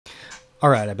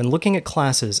Alright, I've been looking at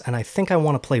classes, and I think I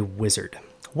want to play Wizard.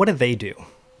 What do they do?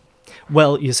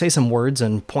 Well, you say some words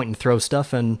and point and throw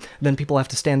stuff, and then people have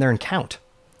to stand there and count.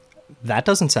 That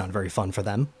doesn't sound very fun for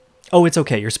them. Oh, it's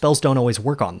okay, your spells don't always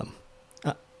work on them.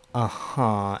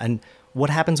 Uh-huh, and what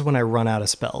happens when I run out of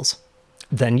spells?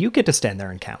 Then you get to stand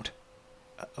there and count.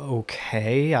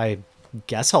 Okay, I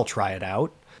guess I'll try it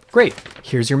out. Great,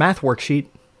 here's your math worksheet.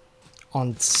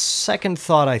 On second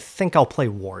thought, I think I'll play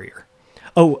Warrior.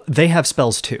 Oh, they have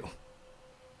spells too.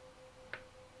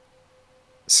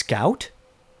 Scout?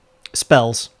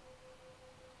 Spells.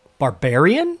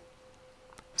 Barbarian?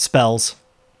 Spells.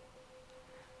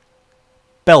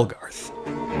 Belgarth.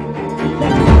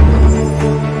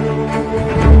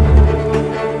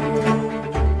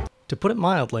 To put it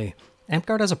mildly,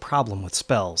 Amtgard has a problem with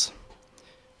spells.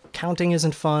 Counting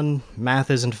isn't fun,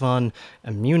 math isn't fun,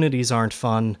 immunities aren't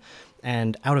fun,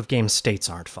 and out-of-game states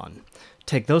aren't fun.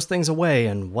 Take those things away,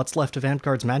 and what's left of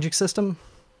Amtgard's magic system?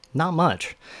 Not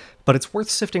much. But it's worth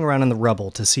sifting around in the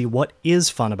rubble to see what is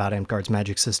fun about Amtgard's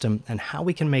magic system and how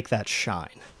we can make that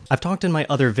shine. I've talked in my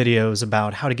other videos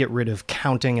about how to get rid of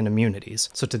counting and immunities,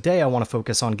 so today I want to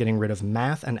focus on getting rid of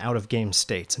math and out-of-game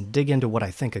states and dig into what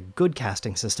I think a good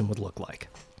casting system would look like.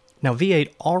 Now,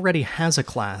 V8 already has a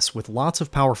class with lots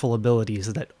of powerful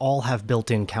abilities that all have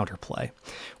built-in counterplay,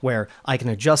 where I can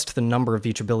adjust the number of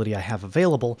each ability I have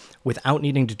available without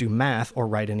needing to do math or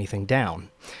write anything down.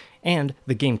 And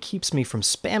the game keeps me from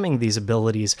spamming these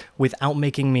abilities without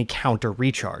making me counter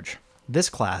recharge. This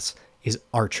class is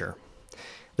Archer.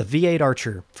 The V8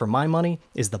 Archer, for my money,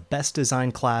 is the best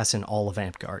designed class in all of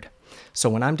Amtgard. So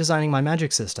when I'm designing my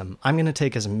magic system, I'm going to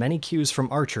take as many cues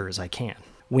from Archer as I can.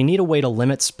 We need a way to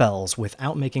limit spells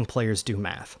without making players do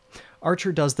math.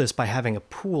 Archer does this by having a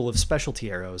pool of specialty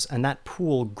arrows, and that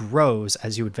pool grows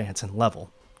as you advance in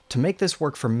level. To make this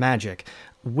work for magic,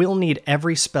 we'll need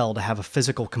every spell to have a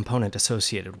physical component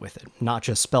associated with it, not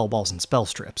just spell balls and spell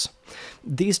strips.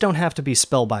 These don't have to be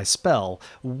spell by spell,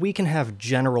 we can have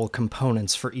general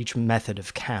components for each method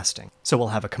of casting. So we'll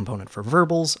have a component for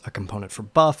verbals, a component for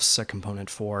buffs, a component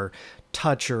for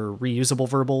touch or reusable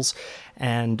verbals,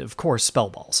 and of course spell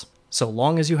balls. So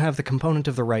long as you have the component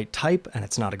of the right type and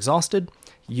it's not exhausted,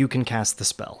 you can cast the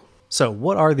spell. So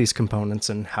what are these components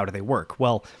and how do they work?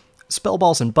 Well, spell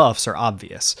balls and buffs are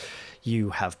obvious.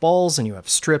 You have balls and you have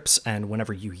strips, and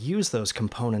whenever you use those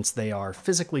components, they are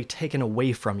physically taken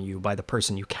away from you by the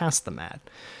person you cast them at.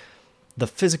 The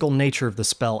physical nature of the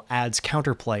spell adds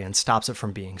counterplay and stops it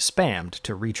from being spammed.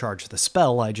 To recharge the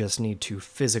spell, I just need to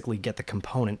physically get the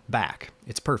component back.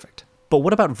 It's perfect. But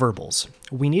what about verbals?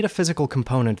 We need a physical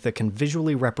component that can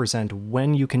visually represent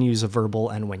when you can use a verbal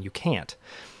and when you can't.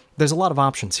 There's a lot of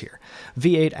options here.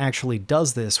 V8 actually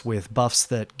does this with buffs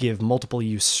that give multiple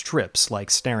use strips,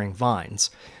 like Snaring Vines.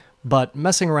 But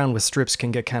messing around with strips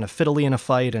can get kind of fiddly in a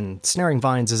fight, and Snaring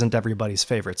Vines isn't everybody's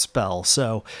favorite spell,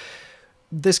 so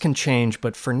this can change,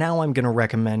 but for now I'm going to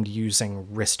recommend using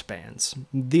wristbands.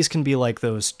 These can be like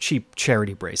those cheap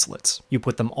charity bracelets. You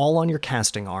put them all on your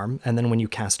casting arm, and then when you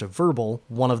cast a verbal,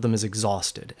 one of them is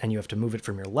exhausted, and you have to move it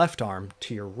from your left arm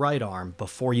to your right arm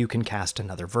before you can cast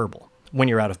another verbal. When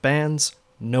you're out of bands,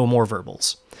 no more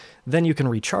verbals. Then you can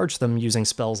recharge them using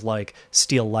spells like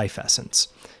Steal Life Essence.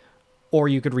 Or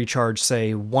you could recharge,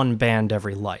 say, one band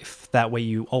every life. That way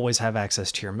you always have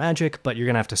access to your magic, but you're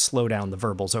going to have to slow down the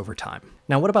verbals over time.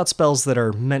 Now what about spells that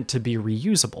are meant to be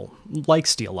reusable, like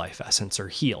Steal Life Essence or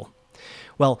Heal?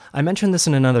 Well, I mentioned this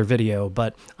in another video,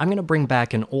 but I'm going to bring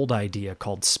back an old idea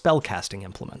called spellcasting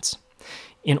implements.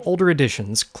 In older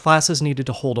editions, classes needed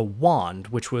to hold a wand,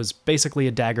 which was basically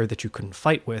a dagger that you couldn't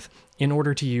fight with, in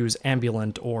order to use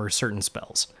ambulant or certain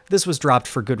spells. This was dropped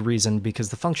for good reason because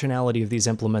the functionality of these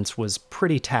implements was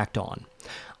pretty tacked on.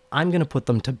 I'm going to put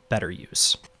them to better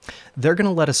use. They're going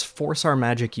to let us force our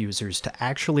magic users to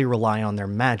actually rely on their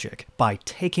magic by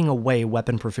taking away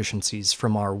weapon proficiencies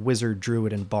from our wizard,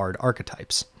 druid, and bard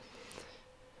archetypes.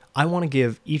 I want to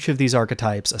give each of these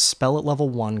archetypes a spell at level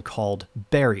 1 called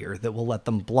Barrier that will let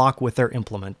them block with their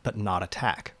implement but not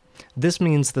attack. This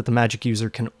means that the magic user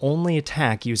can only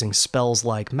attack using spells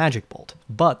like Magic Bolt,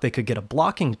 but they could get a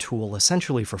blocking tool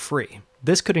essentially for free.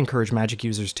 This could encourage magic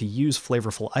users to use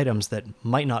flavorful items that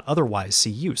might not otherwise see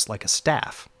use, like a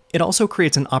staff. It also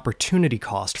creates an opportunity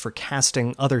cost for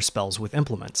casting other spells with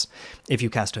implements. If you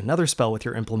cast another spell with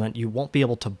your implement, you won't be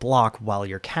able to block while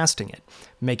you're casting it,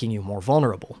 making you more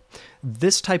vulnerable.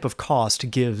 This type of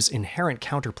cost gives inherent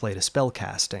counterplay to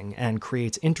spellcasting and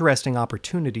creates interesting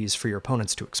opportunities for your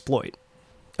opponents to exploit.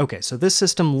 Okay, so this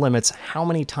system limits how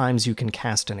many times you can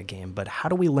cast in a game, but how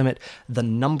do we limit the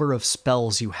number of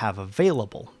spells you have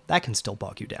available? That can still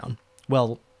bog you down.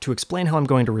 Well, To explain how I'm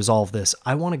going to resolve this,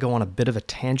 I want to go on a bit of a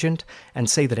tangent and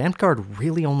say that Amtgard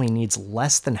really only needs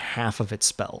less than half of its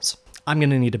spells. I'm going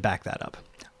to need to back that up.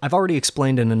 I've already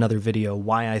explained in another video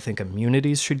why I think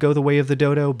immunities should go the way of the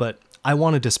dodo, but I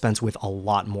want to dispense with a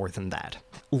lot more than that.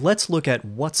 Let's look at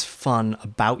what's fun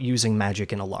about using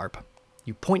magic in a LARP.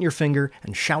 You point your finger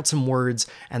and shout some words,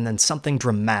 and then something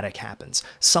dramatic happens.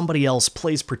 Somebody else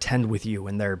plays pretend with you,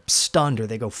 and they're stunned or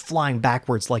they go flying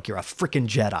backwards like you're a frickin'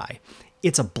 Jedi.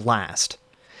 It's a blast.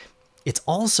 It's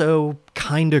also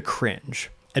kinda cringe.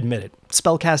 Admit it,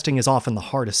 spellcasting is often the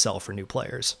hardest sell for new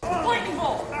players. Lightning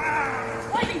bolt!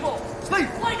 Lightning bolt! Sleep!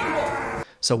 Lightning bolt!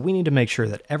 So we need to make sure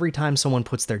that every time someone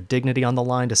puts their dignity on the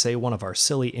line to say one of our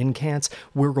silly incants,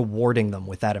 we're rewarding them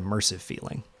with that immersive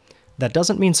feeling. That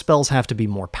doesn't mean spells have to be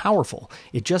more powerful,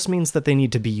 it just means that they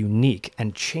need to be unique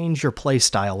and change your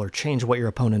playstyle or change what your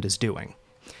opponent is doing.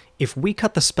 If we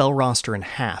cut the spell roster in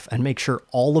half and make sure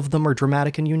all of them are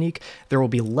dramatic and unique, there will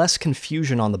be less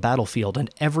confusion on the battlefield and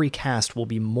every cast will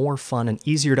be more fun and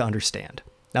easier to understand.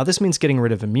 Now this means getting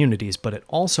rid of immunities, but it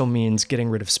also means getting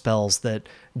rid of spells that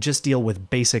just deal with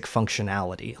basic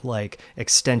functionality, like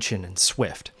extension and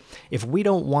swift. If we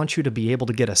don't want you to be able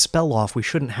to get a spell off, we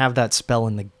shouldn't have that spell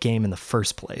in the game in the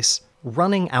first place.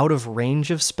 Running out of range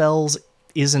of spells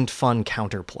isn't fun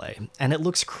counterplay, and it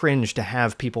looks cringe to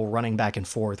have people running back and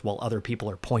forth while other people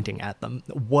are pointing at them.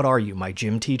 What are you, my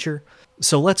gym teacher?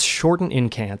 So let's shorten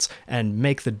incants and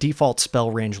make the default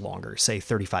spell range longer, say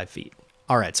 35 feet.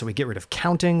 Alright, so we get rid of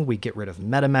counting, we get rid of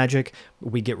meta magic,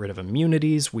 we get rid of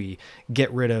immunities, we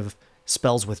get rid of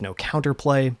spells with no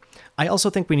counterplay. I also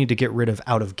think we need to get rid of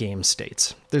out-of-game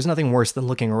states. There's nothing worse than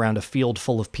looking around a field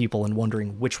full of people and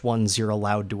wondering which ones you're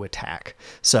allowed to attack.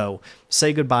 So,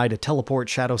 say goodbye to teleport,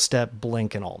 shadow step,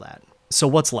 blink, and all that. So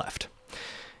what's left?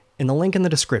 In the link in the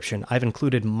description, I've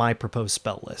included my proposed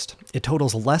spell list. It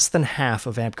totals less than half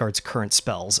of Amtgard's current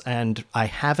spells, and I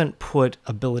haven't put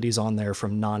abilities on there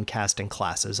from non-casting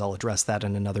classes. I'll address that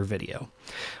in another video.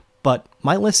 But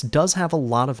my list does have a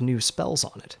lot of new spells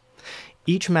on it.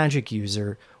 Each magic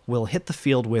user will hit the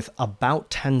field with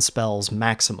about 10 spells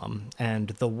maximum, and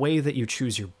the way that you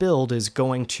choose your build is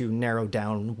going to narrow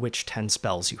down which 10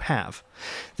 spells you have.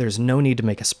 There's no need to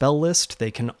make a spell list, they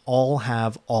can all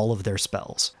have all of their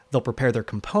spells. They'll prepare their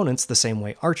components the same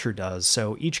way Archer does,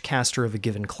 so each caster of a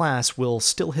given class will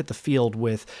still hit the field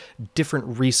with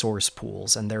different resource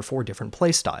pools and therefore different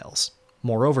playstyles.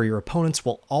 Moreover, your opponents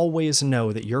will always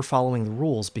know that you're following the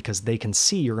rules because they can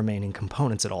see your remaining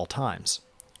components at all times.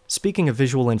 Speaking of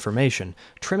visual information,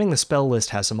 trimming the spell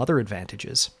list has some other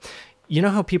advantages. You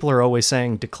know how people are always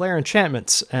saying, declare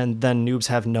enchantments, and then noobs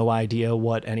have no idea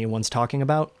what anyone's talking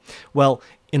about? Well,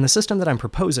 in the system that I'm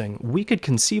proposing, we could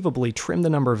conceivably trim the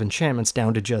number of enchantments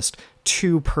down to just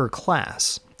 2 per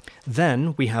class.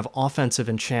 Then we have offensive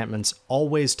enchantments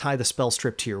always tie the spell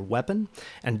strip to your weapon,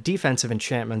 and defensive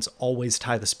enchantments always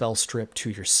tie the spell strip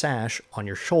to your sash on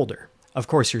your shoulder. Of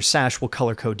course, your sash will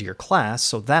color code to your class,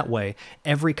 so that way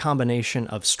every combination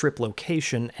of strip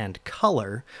location and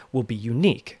color will be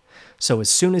unique. So as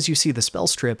soon as you see the spell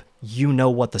strip, you know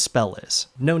what the spell is.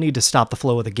 No need to stop the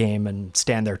flow of the game and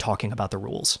stand there talking about the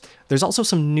rules. There's also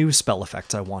some new spell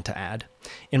effects I want to add.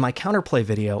 In my counterplay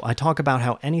video, I talk about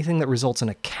how anything that results in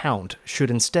a count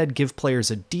should instead give players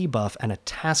a debuff and a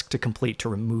task to complete to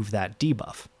remove that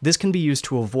debuff. This can be used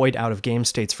to avoid out-of-game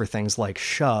states for things like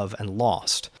shove and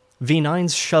lost.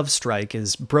 V9's shove strike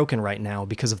is broken right now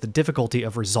because of the difficulty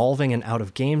of resolving an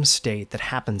out-of-game state that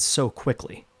happens so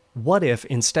quickly. What if,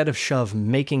 instead of shove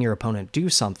making your opponent do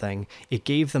something, it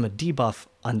gave them a debuff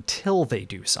until they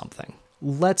do something?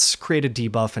 Let's create a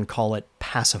debuff and call it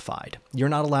pacified. You're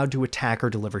not allowed to attack or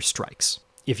deliver strikes.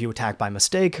 If you attack by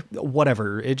mistake,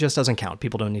 whatever, it just doesn't count.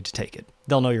 People don't need to take it.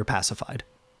 They'll know you're pacified.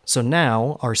 So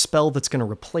now, our spell that's going to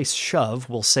replace shove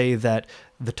will say that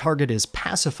the target is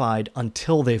pacified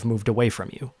until they've moved away from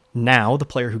you. Now, the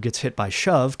player who gets hit by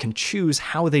shove can choose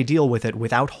how they deal with it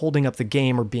without holding up the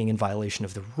game or being in violation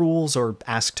of the rules or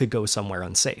asked to go somewhere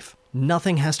unsafe.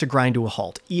 Nothing has to grind to a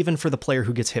halt, even for the player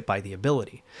who gets hit by the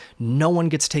ability. No one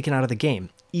gets taken out of the game,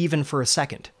 even for a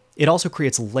second. It also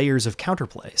creates layers of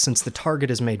counterplay, since the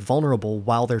target is made vulnerable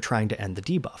while they're trying to end the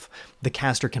debuff. The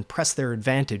caster can press their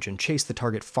advantage and chase the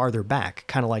target farther back,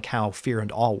 kind of like how Fear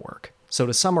and Awe work. So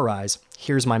to summarize,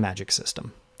 here's my magic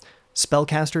system.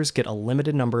 Spellcasters get a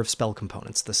limited number of spell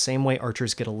components, the same way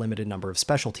archers get a limited number of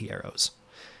specialty arrows.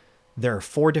 There are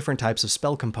 4 different types of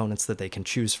spell components that they can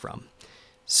choose from: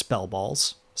 spell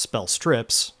balls, spell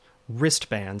strips,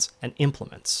 wristbands, and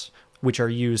implements, which are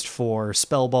used for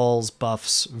spell balls,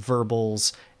 buffs,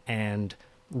 verbals, and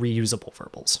reusable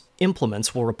verbals.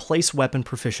 Implements will replace weapon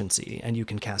proficiency, and you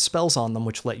can cast spells on them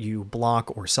which let you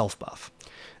block or self-buff.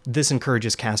 This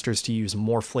encourages casters to use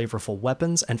more flavorful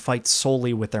weapons and fight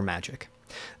solely with their magic.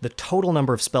 The total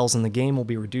number of spells in the game will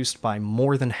be reduced by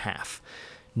more than half.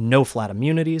 No flat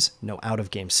immunities, no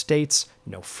out-of-game states,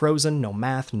 no frozen, no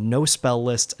math, no spell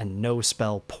lists, and no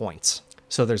spell points.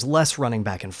 So there's less running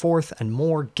back and forth and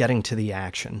more getting to the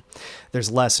action.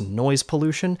 There's less noise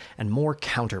pollution and more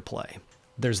counterplay.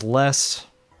 There's less...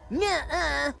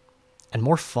 and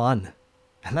more fun.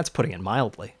 And that's putting it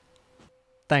mildly.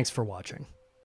 Thanks for watching.